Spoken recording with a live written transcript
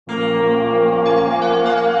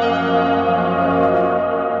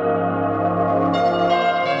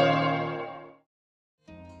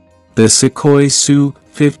The Sukhoi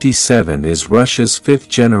Su-57 is Russia's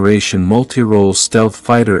fifth-generation multirole stealth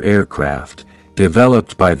fighter aircraft,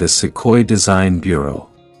 developed by the Sukhoi Design Bureau.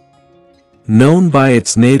 Known by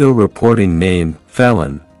its NATO reporting name,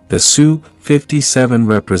 Felon, the Su-57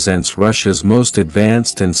 represents Russia's most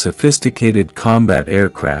advanced and sophisticated combat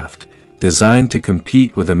aircraft, designed to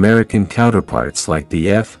compete with American counterparts like the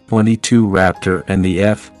F-22 Raptor and the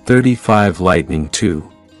F-35 Lightning II.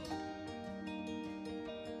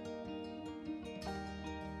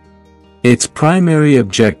 Its primary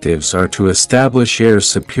objectives are to establish air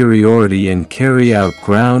superiority and carry out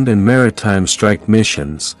ground and maritime strike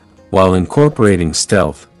missions, while incorporating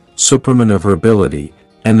stealth, supermaneuverability,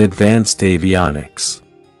 and advanced avionics.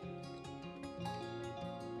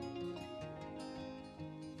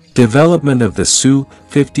 Development of the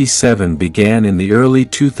Su-57 began in the early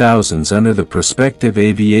 2000s under the Prospective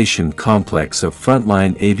Aviation Complex of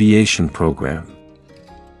Frontline Aviation Program.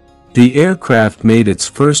 The aircraft made its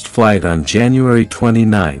first flight on January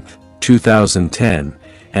 29, 2010,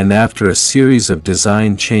 and after a series of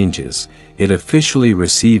design changes, it officially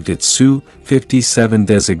received its Su-57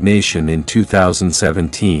 designation in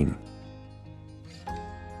 2017.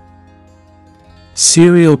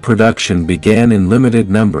 Serial production began in limited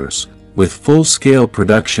numbers, with full-scale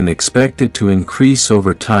production expected to increase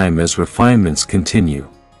over time as refinements continue.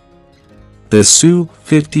 The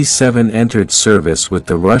Su-57 entered service with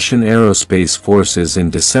the Russian Aerospace Forces in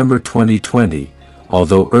December 2020,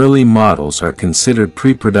 although early models are considered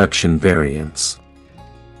pre-production variants.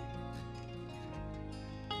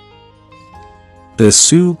 The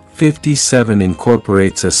Su-57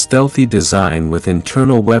 incorporates a stealthy design with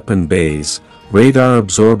internal weapon bays,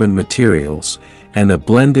 radar-absorbent materials, and a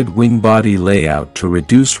blended wing-body layout to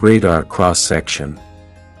reduce radar cross-section.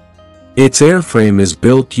 Its airframe is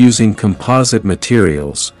built using composite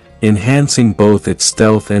materials, enhancing both its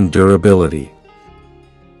stealth and durability.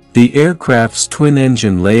 The aircraft's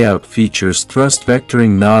twin-engine layout features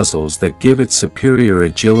thrust-vectoring nozzles that give it superior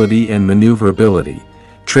agility and maneuverability,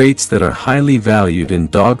 traits that are highly valued in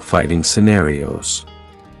dogfighting scenarios.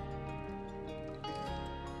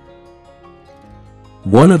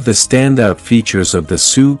 One of the standout features of the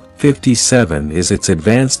Su-57 is its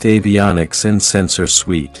advanced avionics and sensor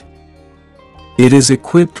suite. It is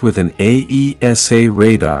equipped with an AESA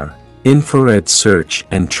radar, infrared search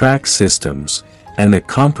and track systems, and a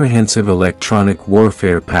comprehensive electronic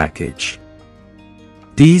warfare package.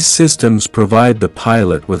 These systems provide the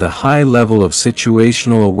pilot with a high level of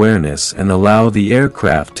situational awareness and allow the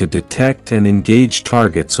aircraft to detect and engage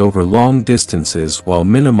targets over long distances while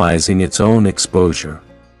minimizing its own exposure.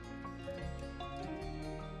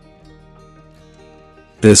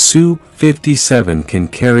 The Su-57 can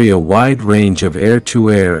carry a wide range of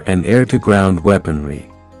air-to-air and air-to-ground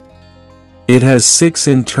weaponry. It has 6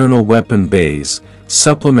 internal weapon bays,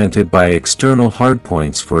 supplemented by external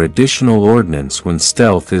hardpoints for additional ordnance when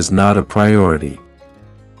stealth is not a priority.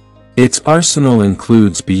 Its arsenal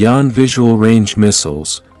includes beyond visual range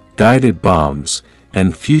missiles, guided bombs,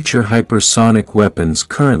 and future hypersonic weapons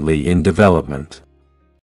currently in development.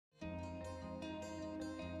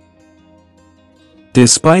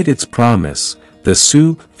 Despite its promise, the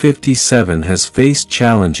Su-57 has faced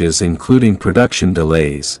challenges including production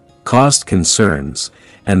delays, cost concerns,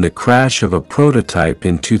 and the crash of a prototype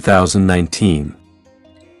in 2019.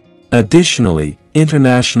 Additionally,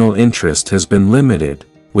 international interest has been limited,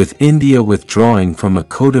 with India withdrawing from a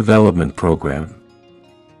co-development program.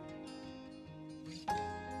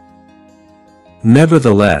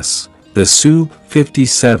 Nevertheless, the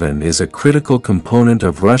Su-57 is a critical component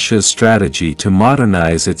of Russia's strategy to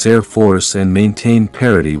modernize its air force and maintain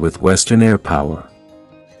parity with Western air power.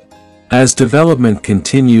 As development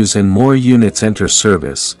continues and more units enter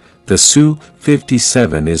service, the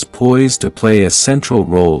Su-57 is poised to play a central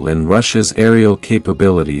role in Russia's aerial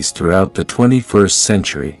capabilities throughout the 21st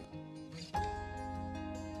century.